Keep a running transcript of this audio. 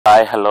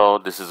Hi, hello,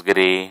 this is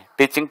Giri,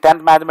 teaching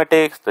 10th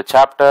Mathematics, the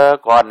chapter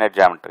Coordinate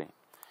Geometry.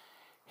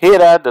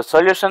 Here are the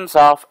solutions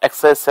of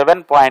exercise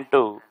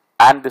 7.2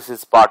 and this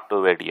is part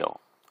 2 video.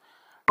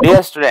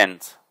 Dear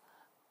students,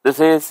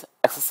 this is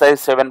exercise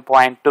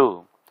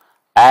 7.2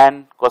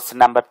 and question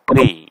number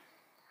 3.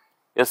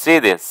 You see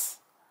this.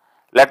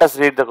 Let us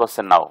read the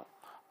question now.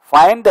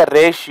 Find the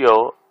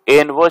ratio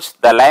in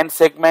which the line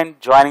segment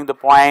joining the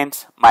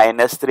points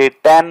minus 3,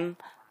 10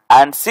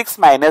 and 6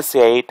 minus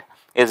 8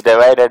 is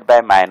divided by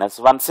minus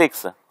 1,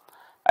 6.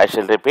 I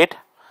shall repeat.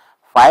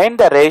 Find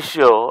the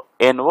ratio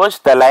in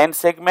which the line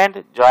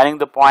segment joining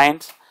the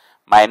points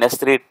minus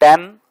 3,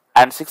 10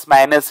 and 6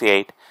 minus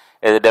 8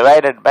 is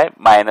divided by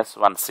minus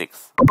 1,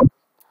 6.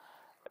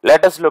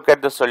 Let us look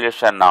at the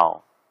solution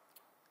now.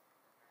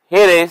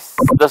 Here is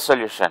the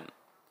solution.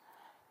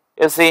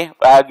 You see,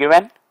 we are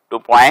given 2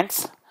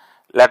 points.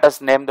 Let us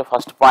name the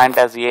first point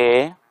as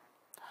A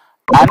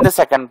and the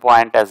second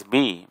point as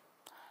B.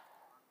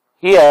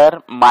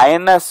 Here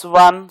minus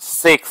 1,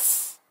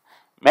 6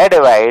 may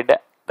divide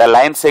the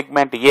line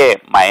segment A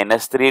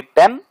minus 3,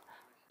 10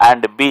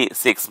 and B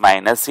 6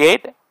 minus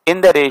 8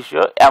 in the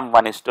ratio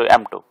M1 is to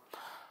M2.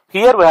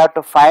 Here we have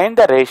to find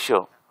the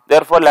ratio.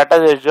 Therefore, let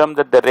us assume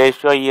that the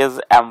ratio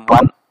is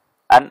M1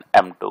 and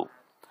M2.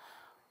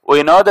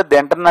 We know that the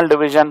internal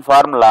division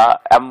formula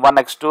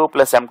M1x2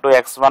 plus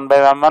M2x1 by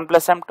M1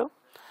 plus M2.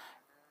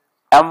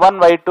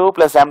 M1y2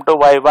 plus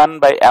M2y1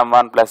 by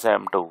M1 plus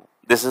M2.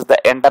 This is the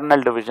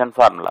internal division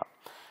formula.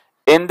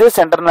 In this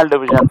internal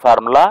division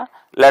formula,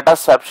 let us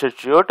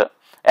substitute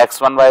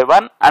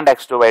x1y1 and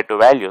x2y2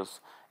 values.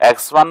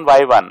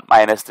 x1y1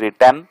 minus 3,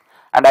 10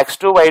 and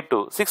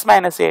x2y2 6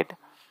 minus 8.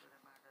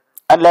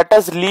 And let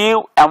us leave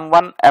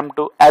M1,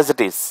 M2 as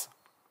it is.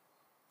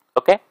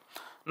 Okay.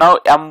 Now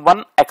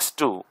M1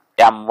 x2,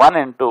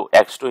 M1 into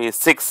x2 is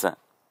 6,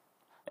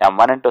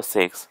 M1 into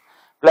 6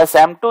 plus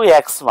M2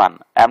 x1,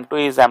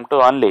 M2 is M2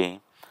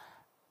 only,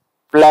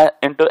 plus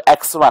into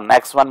x1,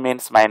 x1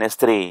 means minus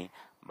 3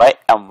 by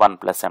M1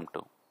 plus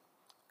M2.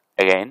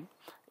 Again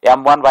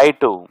M1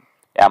 y2,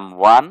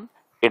 M1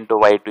 into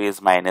y2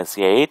 is minus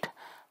 8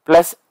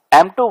 plus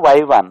M2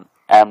 y1,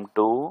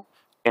 M2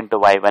 into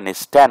y1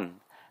 is 10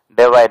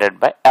 divided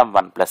by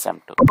M1 plus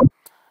M2.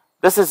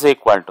 This is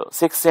equal to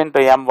 6 into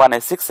M1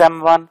 is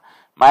 6M1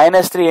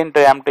 minus 3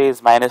 into M2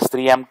 is minus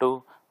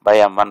 3M2 by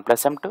M1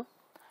 plus M2.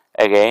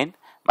 Again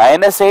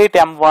minus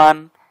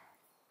 8M1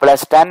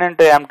 plus 10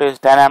 into M2 is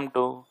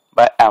 10M2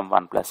 by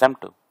M1 plus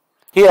M2.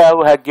 Here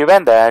we have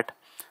given that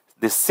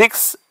the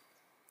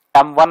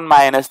 6M1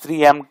 minus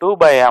 3M2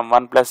 by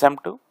M1 plus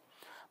M2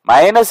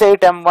 minus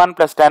 8M1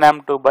 plus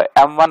 10M2 by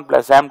M1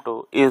 plus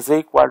M2 is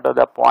equal to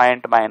the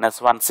point minus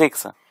 1,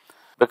 6.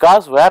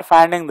 Because we are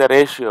finding the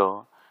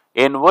ratio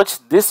in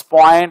which this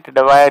point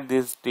divides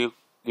these two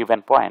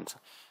given points.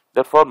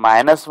 Therefore,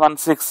 minus 1,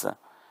 6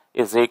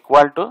 is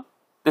equal to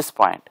this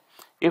point.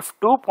 If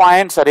 2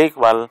 points are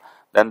equal,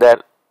 then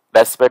their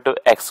respective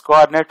x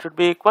coordinate should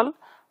be equal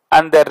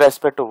and their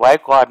respective y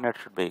coordinate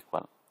should be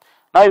equal.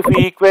 Now, if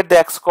we equate the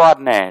x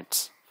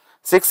coordinates,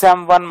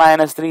 6m1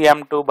 minus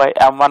 3m2 by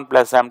m1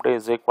 plus m2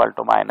 is equal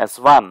to minus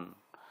 1.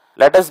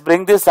 Let us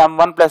bring this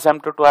m1 plus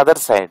m2 to other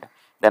side.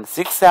 Then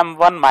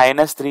 6m1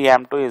 minus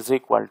 3m2 is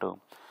equal to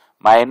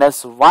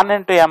minus 1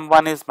 into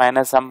m1 is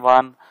minus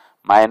m1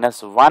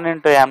 minus 1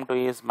 into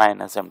m2 is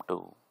minus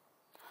m2.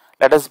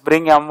 Let us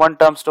bring m1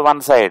 terms to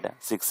one side.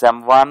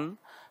 6m1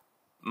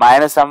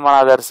 minus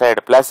m1 other side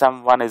plus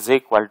m1 is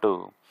equal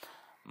to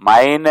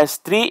minus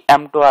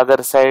 3m2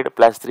 other side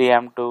plus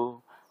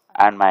 3m2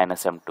 and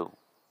minus m2.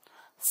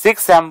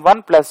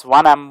 6m1 plus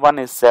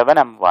 1m1 is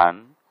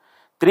 7m1.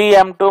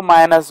 3m2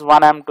 minus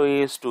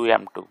 1m2 is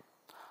 2m2.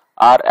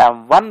 Or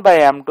m1 by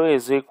m2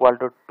 is equal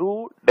to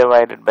 2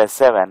 divided by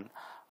 7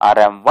 or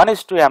m1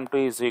 is to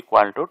m2 is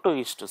equal to 2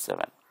 is to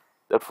 7.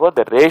 Therefore,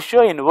 the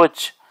ratio in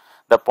which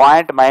the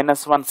point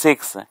minus 1,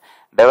 6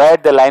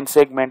 divide the line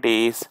segment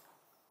is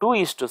 2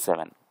 is to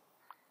 7.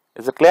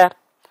 Is it clear?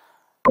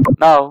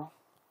 Now,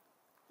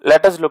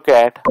 let us look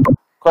at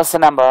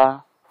question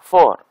number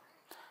 4.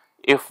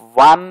 If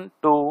 1,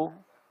 2,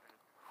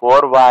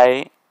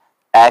 4y,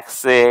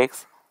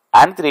 x6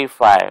 and 3,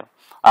 5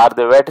 are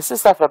the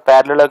vertices of a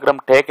parallelogram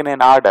taken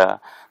in order,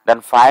 then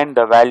find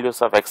the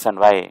values of x and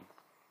y.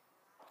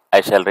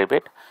 I shall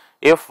repeat.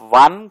 If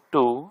 1,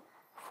 2,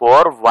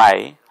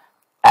 4y,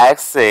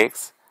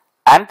 x6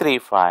 and 3,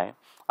 5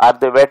 are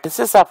the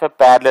vertices of a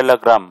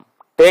parallelogram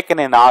taken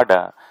in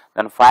order,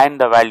 then find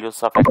the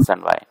values of x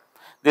and y.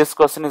 This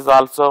question is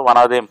also one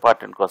of the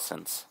important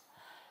questions.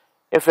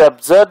 If you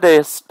observe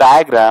this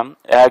diagram,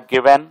 I have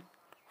given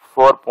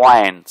 4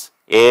 points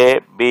A,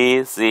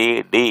 B,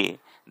 C, D.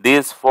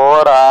 These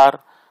 4 are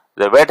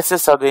the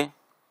vertices of the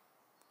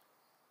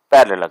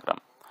parallelogram.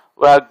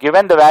 We have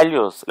given the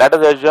values. Let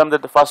us assume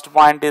that the first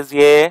point is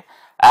A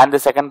and the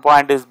second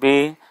point is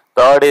B,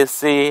 third is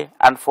C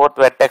and fourth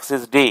vertex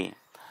is D.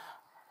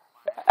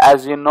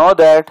 As you know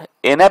that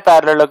in a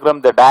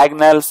parallelogram the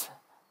diagonals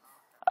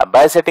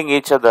bisecting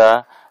each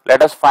other,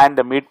 let us find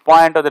the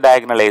midpoint of the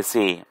diagonal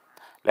AC.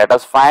 Let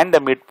us find the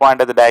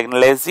midpoint of the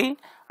diagonal AC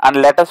and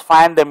let us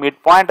find the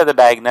midpoint of the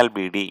diagonal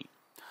BD.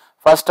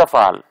 First of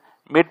all,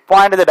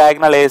 midpoint of the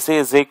diagonal AC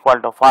is equal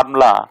to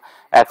formula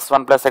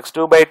x1 plus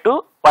x2 by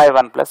 2,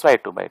 y1 plus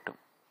y2 by 2.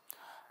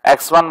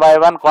 x1,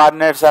 y1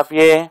 coordinates of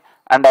A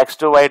and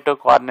x2, y2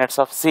 coordinates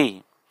of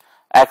C.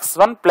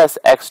 x1 plus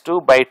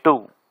x2 by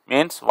 2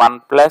 means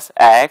 1 plus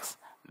x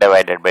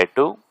divided by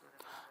 2.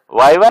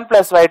 y1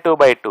 plus y2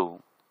 by 2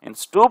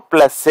 means 2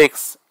 plus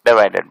 6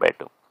 divided by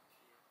 2.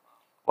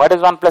 What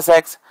is 1 plus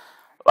x?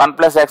 1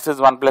 plus x is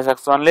 1 plus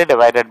x only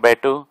divided by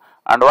 2.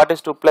 And what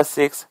is 2 plus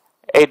 6?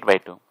 8 by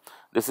 2.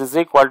 This is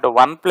equal to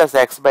 1 plus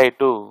x by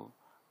 2,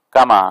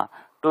 comma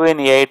 2 in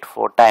 8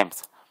 4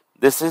 times.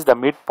 This is the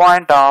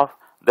midpoint of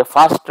the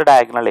first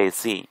diagonal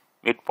AC.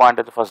 Midpoint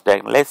of the first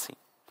diagonal AC.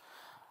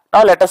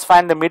 Now let us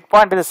find the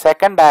midpoint of the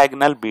second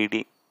diagonal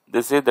BD.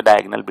 This is the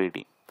diagonal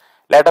BD.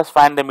 Let us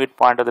find the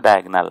midpoint of the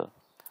diagonal.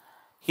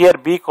 Here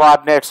B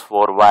coordinates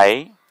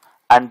 4y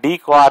and D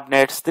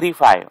coordinates 3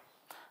 5.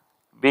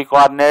 B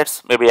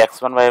coordinates may be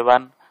x1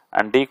 y1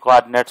 and D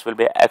coordinates will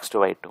be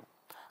x2 y2.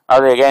 Now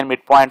the again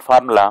midpoint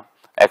formula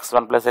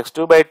x1 plus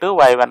x2 by 2,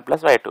 y1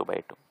 plus y2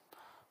 by 2.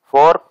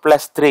 4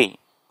 plus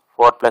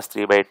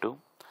 3 by 2.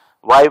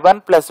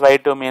 y1 plus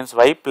y2 means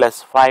y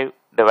plus 5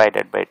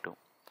 divided by 2.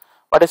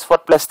 What is 4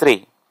 plus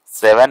 3?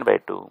 7 by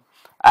 2,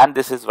 and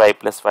this is y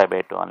plus 5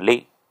 by 2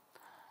 only.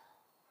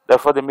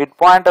 Therefore the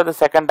midpoint of the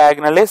second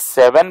diagonal is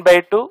 7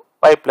 by 2,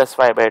 y plus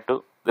 5 by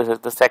 2. This is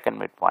the second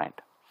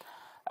midpoint.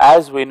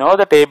 As we know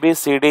that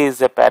ABCD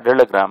is a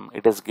parallelogram,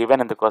 it is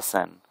given in the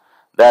question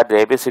that the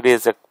ABCD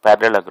is a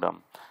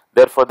parallelogram.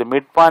 Therefore the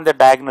midpoint of the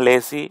diagonal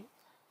AC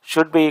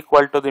should be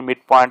equal to the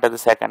midpoint of the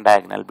second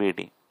diagonal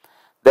BD.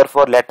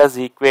 Therefore let us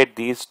equate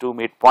these two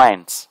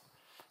midpoints.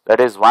 That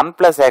is 1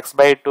 plus x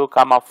by 2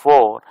 comma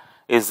 4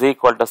 is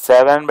equal to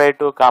 7 by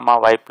 2 comma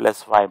y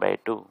plus 5 by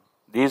 2.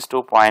 These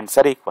 2 points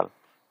are equal.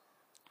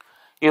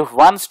 If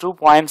once 2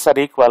 points are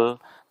equal,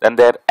 then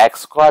their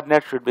x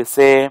coordinate should be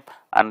same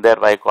and their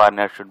y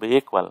coordinate should be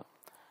equal.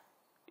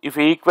 If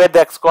we equate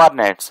the x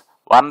coordinates,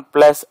 1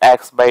 plus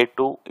x by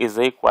 2 is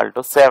equal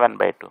to 7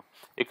 by 2.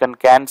 You can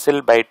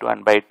cancel by 2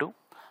 and by 2.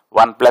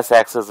 1 plus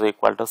x is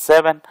equal to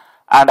 7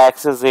 and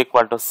x is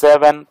equal to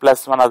 7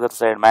 plus 1 other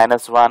side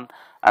minus 1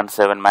 and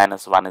 7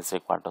 minus 1 is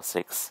equal to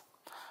 6.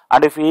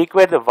 And if we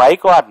equate the y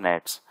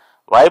coordinates,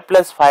 y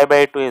plus 5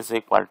 by 2 is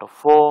equal to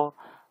 4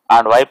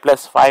 and y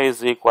plus 5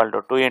 is equal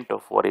to 2 into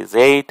 4 is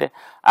 8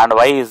 and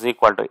y is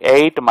equal to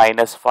 8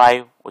 minus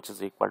 5 which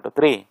is equal to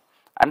 3.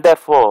 And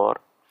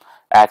therefore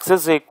x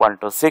is equal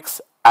to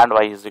 6 and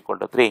y is equal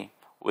to 3.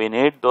 We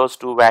need those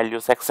two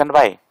values x and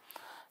y.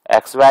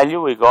 X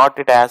value we got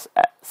it as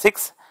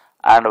 6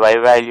 and y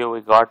value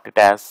we got it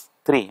as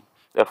 3.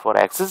 Therefore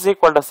x is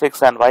equal to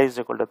 6 and y is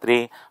equal to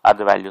 3 are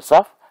the values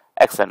of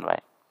x and y.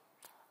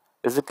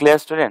 Is it clear,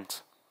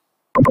 students?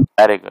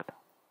 Very good.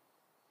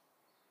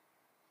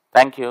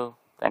 Thank you.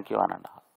 Thank you, Ananda.